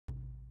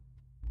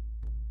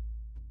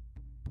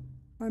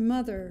Our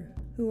Mother,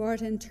 who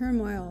art in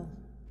turmoil.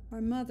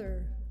 Our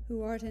Mother,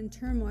 who art in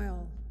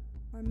turmoil.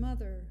 Our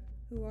Mother,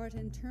 who art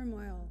in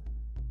turmoil.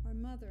 Our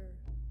Mother,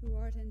 who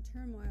art in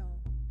turmoil.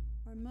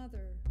 Our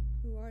Mother,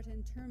 who art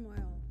in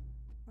turmoil.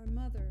 Our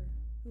Mother,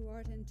 who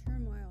art in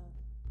turmoil.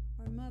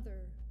 Our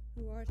Mother,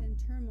 who art in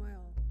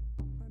turmoil.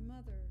 Our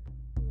Mother,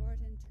 who art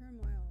in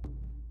turmoil.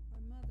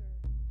 Our Mother,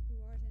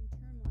 who art in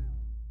turmoil.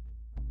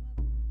 Our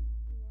Mother, who art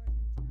in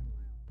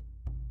turmoil.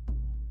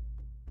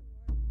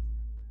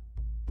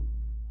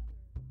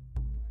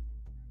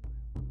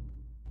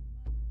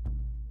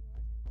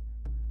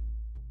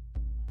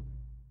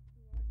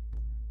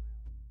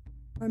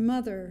 Our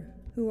Mother,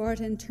 who art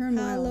in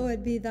turmoil.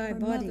 Hallowed be thy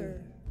body.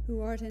 Mother,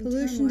 who art in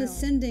Pollution turmoil.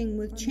 descending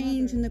with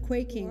change in the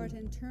quaking. Who art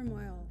in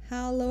turmoil.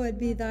 Hallowed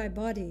be thy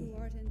body. Who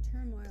art in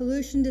turmoil.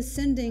 Pollution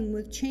descending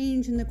with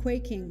change in the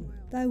quaking.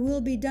 Thy will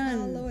be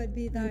done. Hallowed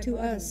be thy unto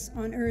body. us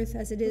on earth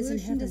as it is in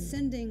Pollution heaven.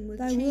 descending with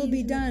Thy will be change in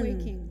the done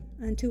quaking.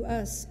 unto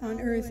us on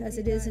earth Hallowed as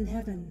be it is thy in body.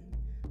 heaven.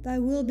 Thy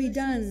will be Pollution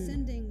done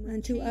descending with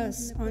unto change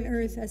us in the on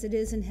earth quaking. as it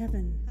is in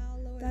heaven.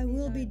 Hallowed Thy be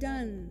will thy be body.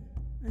 done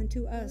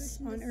unto us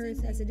Pollution on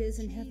earth as it descending is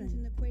in with change in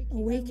heaven. the quaking. Thy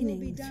will Awakening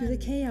be through the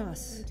done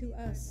chaos. unto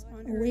us on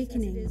earth as it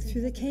Awakening is in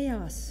through the heaven.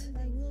 chaos.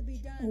 Thy will be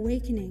done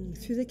Awakening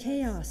through the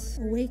chaos.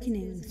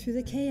 Awakening through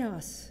the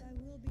chaos.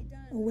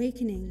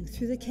 Awakening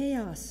through the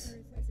chaos.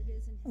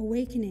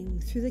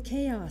 Awakening through the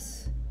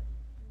chaos.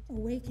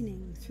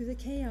 Awakening through the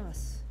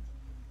chaos.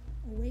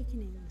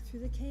 Awakening through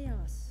the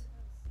chaos.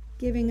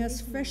 Giving us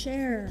fresh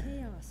air.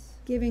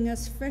 Giving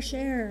us fresh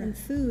air and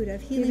food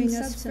of healing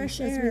substance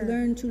as we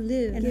learn to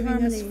live in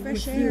harmony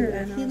with you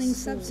and healing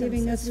substance.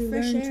 Giving us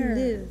fresh air to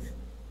live.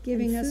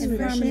 Giving us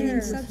harmony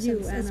with you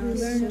as we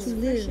learn to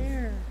live.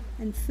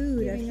 And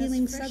food of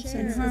healing substance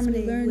in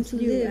harmony with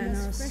you and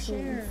our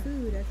soul.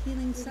 Food of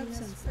healing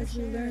substance as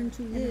we learn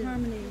to live in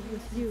harmony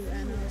with you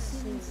and our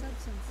soul. As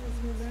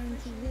we learn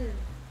to live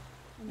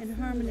in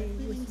harmony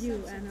with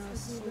you and our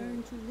soul.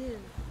 Learn to live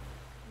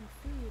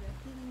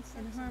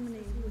in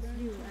harmony with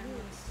you and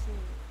our soul.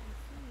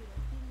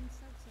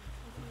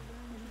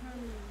 In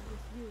harmony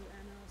with you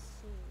and our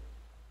soul.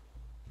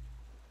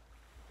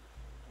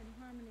 In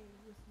harmony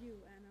with you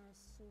and our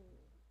soul.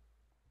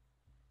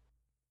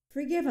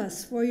 Forgive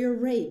us for your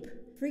rape.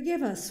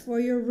 Forgive us for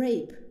your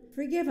rape.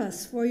 Forgive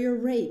us for your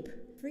rape.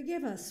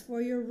 Forgive us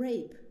for your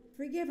rape.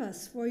 Forgive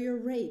us for your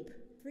rape.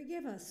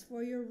 Forgive us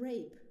for your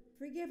rape.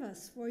 Forgive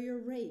us for your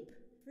rape.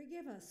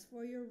 Forgive us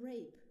for your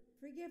rape.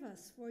 Forgive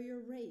us for your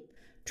rape.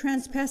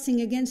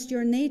 Transpassing against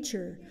your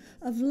nature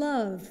of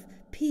love,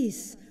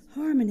 peace,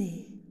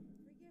 harmony.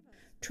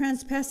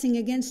 Transpassing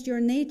against your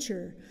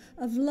nature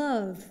of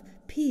love,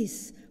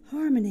 peace,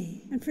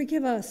 harmony. And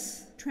forgive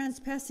us.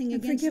 Transpassing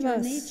against your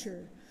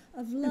nature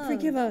of love, and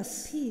forgive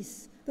us,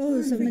 peace,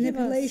 those of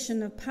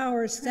manipulation of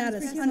power,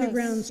 status,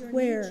 underground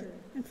square.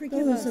 And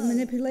forgive us of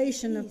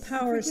manipulation of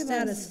power,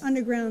 status,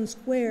 underground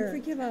square.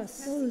 Forgive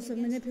us those of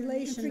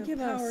manipulation of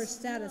power,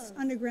 status,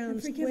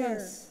 underground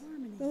square.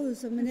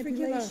 Those of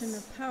manipulation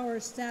of power,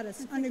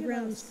 status,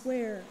 underground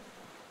square.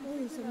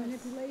 Those of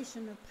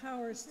manipulation of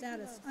power,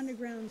 status,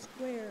 underground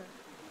square.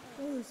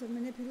 Those of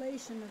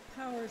manipulation of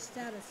power,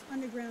 status,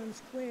 underground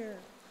square.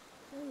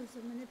 Those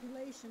of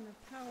manipulation of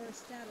power,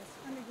 status,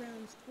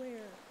 underground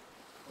square.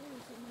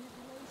 Those of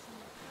manipulation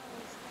of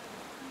power,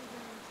 status,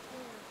 underground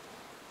square.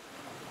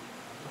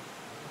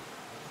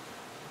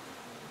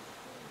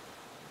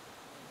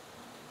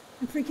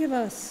 And forgive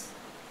us.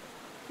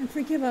 And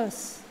forgive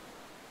us.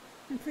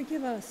 And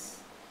forgive us.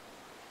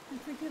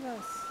 And forgive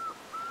us.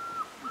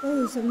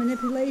 Those of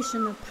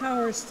manipulation of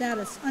power,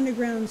 status,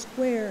 underground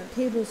square,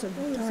 tables of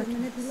darkness,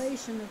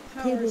 manipulation of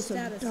power,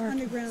 status,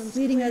 underground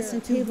square, leading us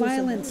into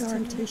violence,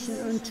 temptation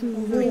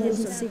unto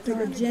tables of secret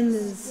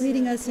agendas,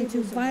 leading us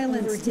into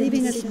violence,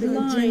 leaving us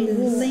blind,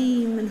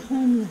 lame, and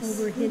homeless,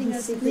 leaving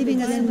us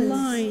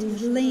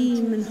blind,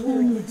 lame, and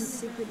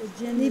homeless,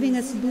 leaving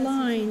us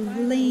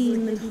blind,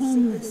 lame, and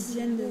homeless,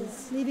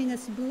 leaving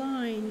us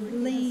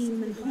blind,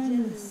 lame, and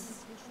homeless.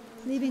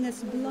 Leaving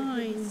us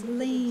blind,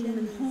 lame,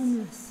 and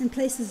homeless in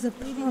places of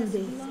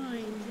poverty,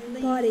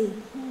 body,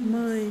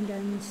 mind,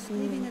 and soul.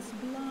 Leaving us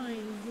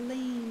blind,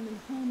 lame, and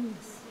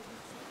homeless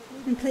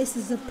in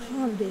places of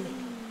poverty,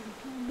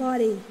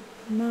 body,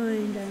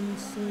 mind, and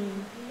soul.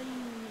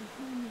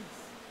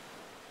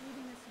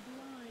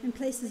 In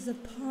places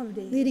of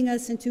poverty, leading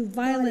us into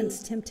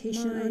violence,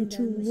 temptation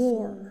unto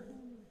war.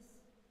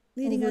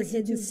 Leading us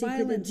into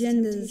secret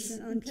agendas,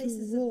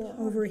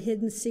 over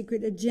hidden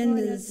secret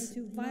agendas,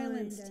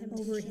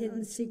 over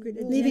hidden secret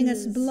agendas, leaving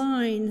us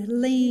blind,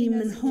 lame,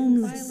 and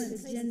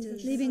homeless,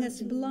 leaving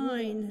us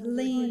blind,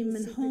 lame,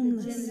 and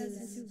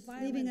homeless,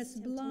 leaving us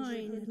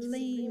blind,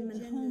 lame,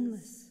 and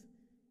homeless,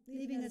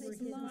 leaving us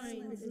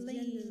blind,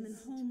 lame, and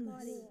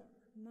homeless,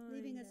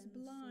 leaving us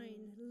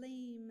blind,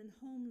 lame, and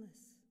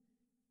homeless,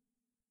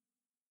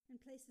 in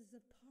places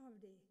of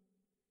poverty,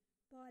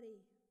 body,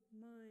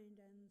 mind,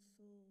 and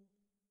soul.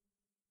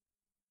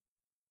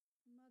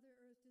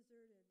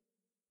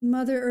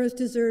 Mother Earth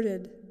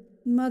deserted.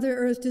 Mother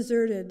Earth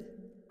deserted.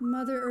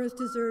 Mother Earth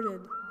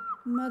deserted.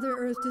 Mother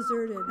Earth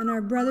deserted, and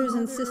our brothers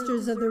and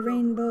sisters of the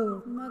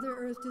rainbow, Mother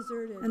Earth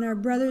deserted, and our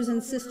brothers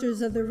and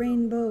sisters of the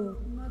rainbow,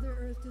 Mother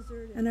Earth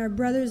deserted, and our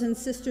brothers and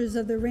sisters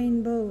of the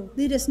rainbow.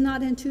 Lead us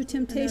not into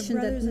temptation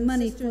that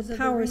money for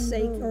power's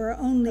sake or our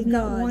only gods,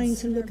 not wanting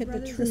to look at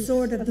the truth, the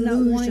sword of not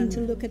wanting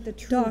to look at the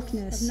truth,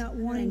 darkness, not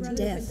wanting and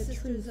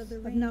death,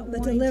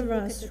 but deliver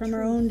us from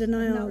our own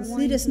denials.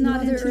 Lead us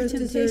not into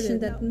temptation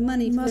that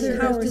money for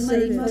power's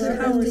sake or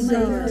our only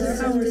gods,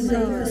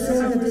 the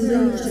sword of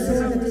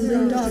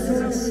delusion, darkness,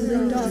 darkness,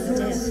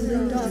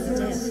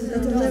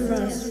 but deliver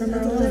us from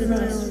our own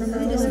denials.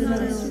 Lead us not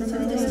into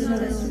temptation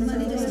that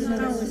money for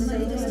power's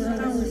sake or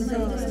our only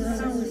gods,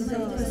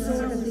 the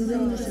sword of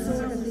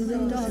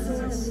delusion,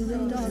 darkness,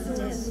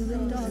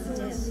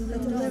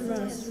 but deliver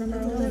us from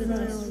our own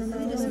denials.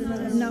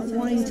 Not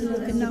wanting to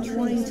look at not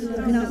wanting to look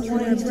at not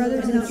wanting our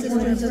brothers and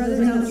sisters of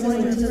the not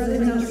wanting to look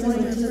at not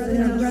wanting to look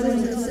at our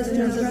brothers and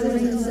sisters of the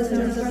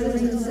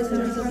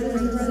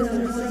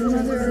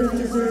Mother Earth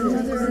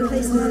deserted,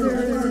 replace Mother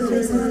Earth,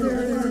 replace Mother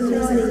Earth,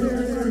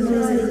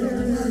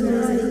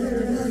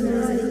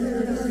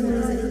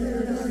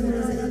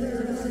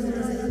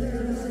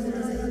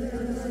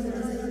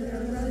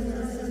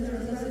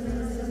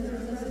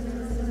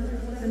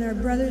 and our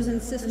brothers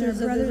and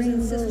sisters of the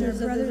rainbow,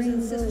 brothers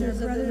and sisters of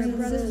the rainbow,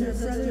 brothers and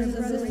sisters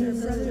of the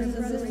rainbow,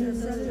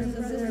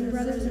 our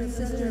brothers and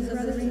sisters of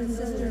the rainbow,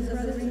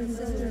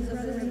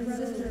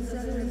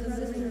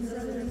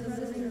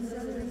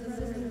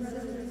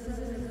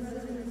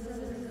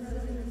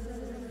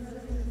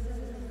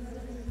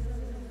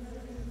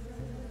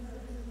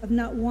 of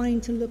not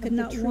wanting to look at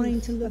not wanting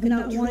to look at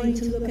not wanting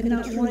to look at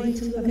not wanting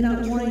to look at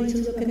not wanting to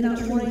look at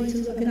not wanting to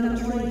look at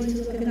not wanting to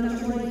look at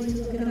not wanting to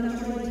look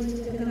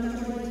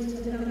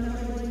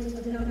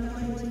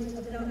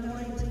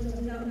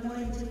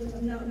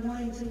at not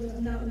wanting to look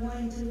at not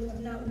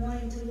wanting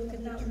to look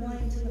at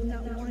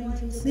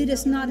lead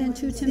us not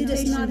into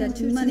temptation that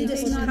money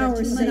for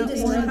power's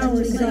sake or our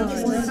God,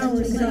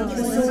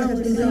 sword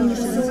of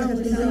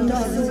delusion,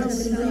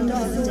 darkness,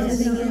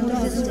 living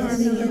in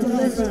disharmony and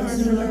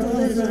deliverance from our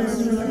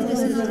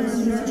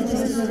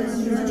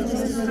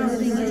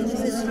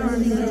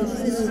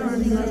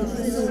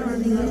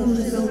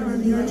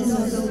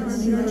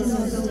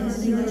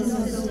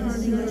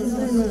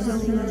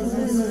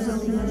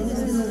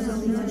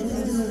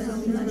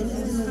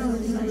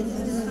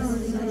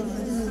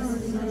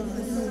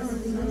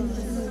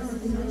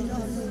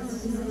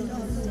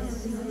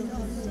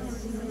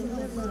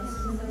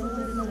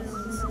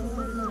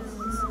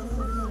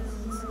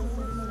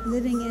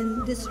living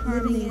in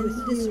disharmony with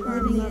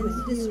disharmony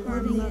with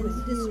disharmony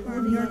with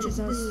disharmony nurtures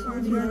us,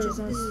 nurtures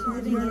us,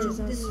 nurtures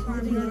us,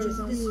 nurtures us, nurtures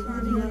us,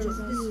 nurtures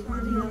us,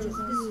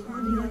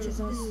 nurtures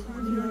us,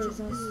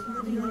 nurtures us,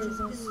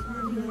 nurtures us, nurtures us,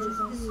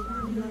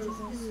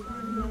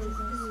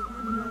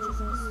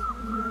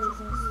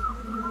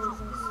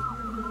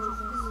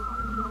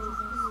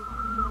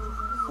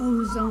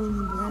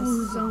 ozone,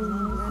 ozone,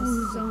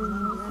 ozone,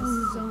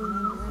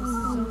 ozone,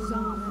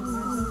 ozone,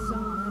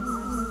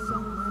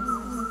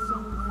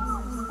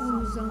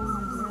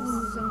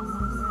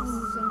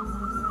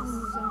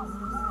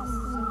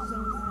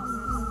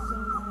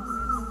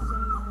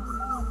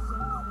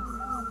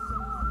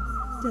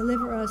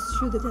 deliver us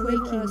through the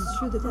quaking,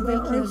 through the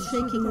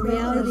earth-shaking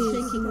reality,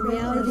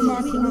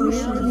 marking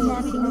ocean,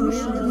 marking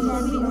ocean,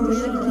 marking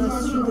ocean,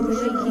 through the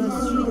quaking,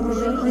 through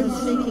the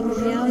earth-shaking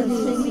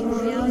reality,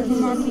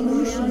 marking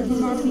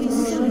ocean, marking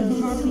sun,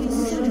 marking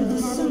sun,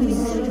 the sun, the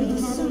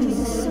sun, the sun,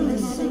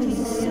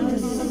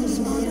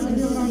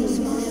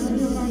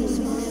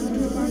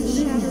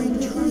 shattering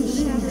truth,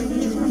 shattering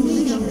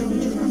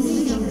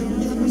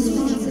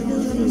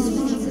responsibilities,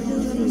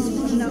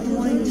 not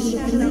wanting to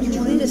shatter,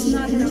 lead us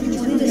not into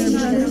money,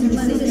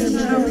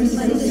 power, power,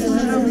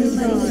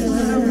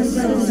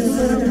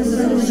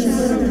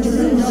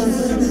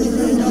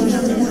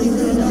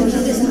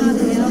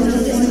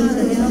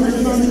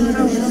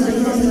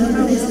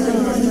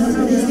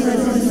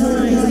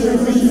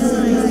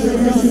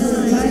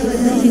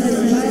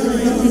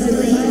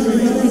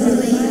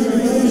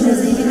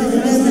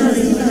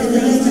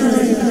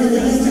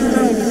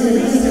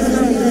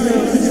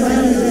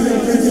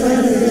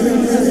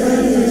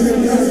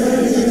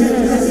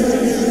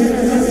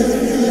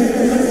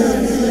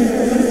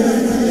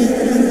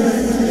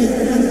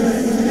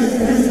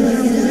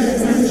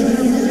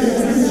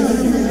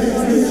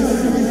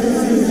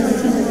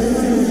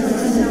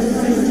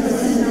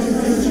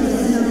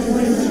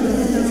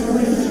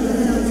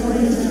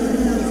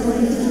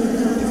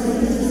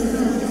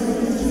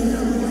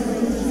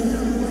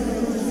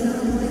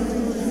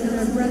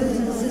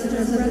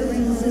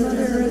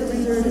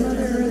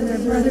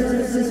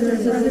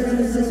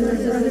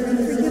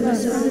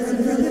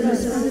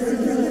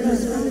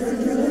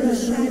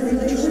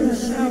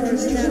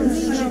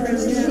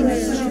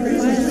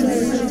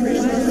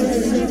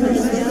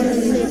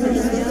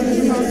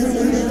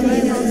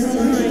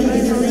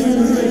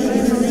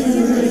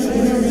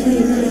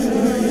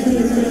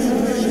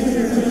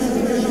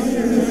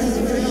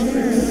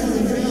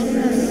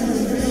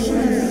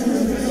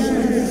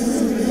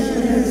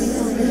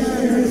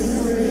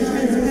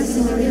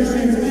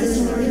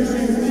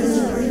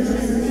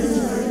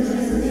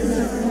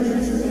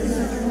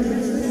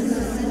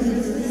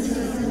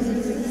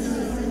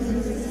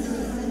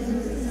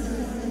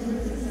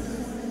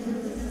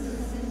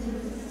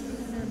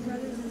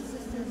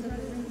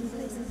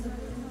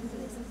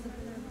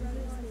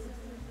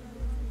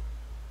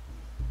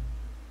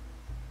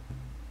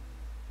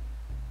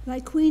 Thy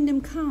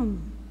queendom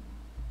come,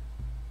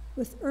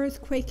 with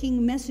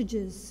earth-quaking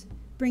messages,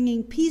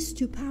 bringing peace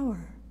to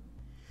power,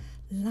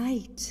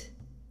 light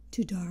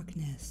to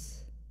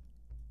darkness.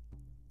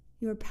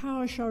 Your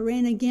power shall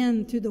reign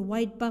again through the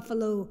white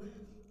buffalo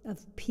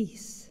of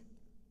peace.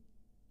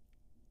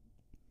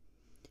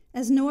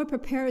 As Noah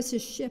prepares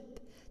his ship,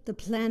 the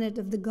planet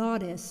of the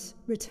goddess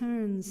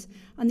returns.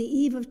 On the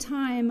eve of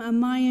time, a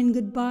Mayan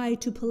goodbye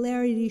to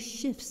polarity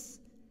shifts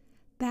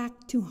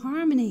back to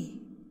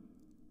harmony,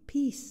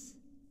 peace,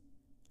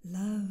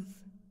 love.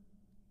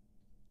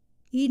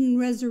 Eden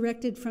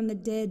resurrected from the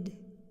dead.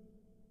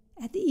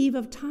 At the eve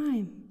of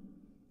time,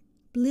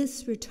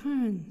 bliss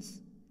returns.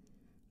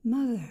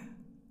 Mother,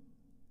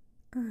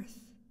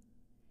 Earth,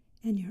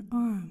 in your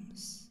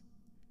arms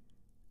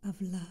of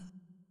love.